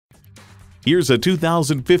Here's a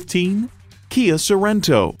 2015 Kia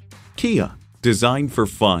Sorento. Kia, designed for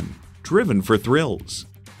fun, driven for thrills.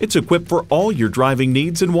 It's equipped for all your driving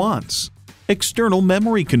needs and wants. External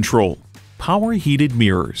memory control, power heated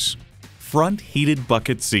mirrors, front heated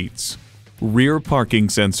bucket seats, rear parking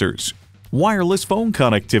sensors, wireless phone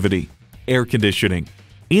connectivity, air conditioning,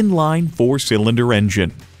 inline 4-cylinder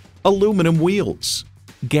engine, aluminum wheels,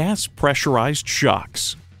 gas pressurized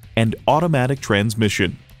shocks, and automatic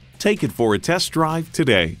transmission. Take it for a test drive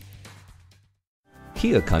today.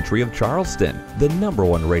 Kia Country of Charleston, the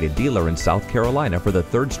 #1 rated dealer in South Carolina for the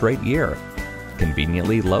 3rd straight year.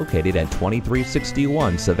 Conveniently located at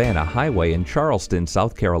 2361 Savannah Highway in Charleston,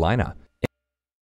 South Carolina.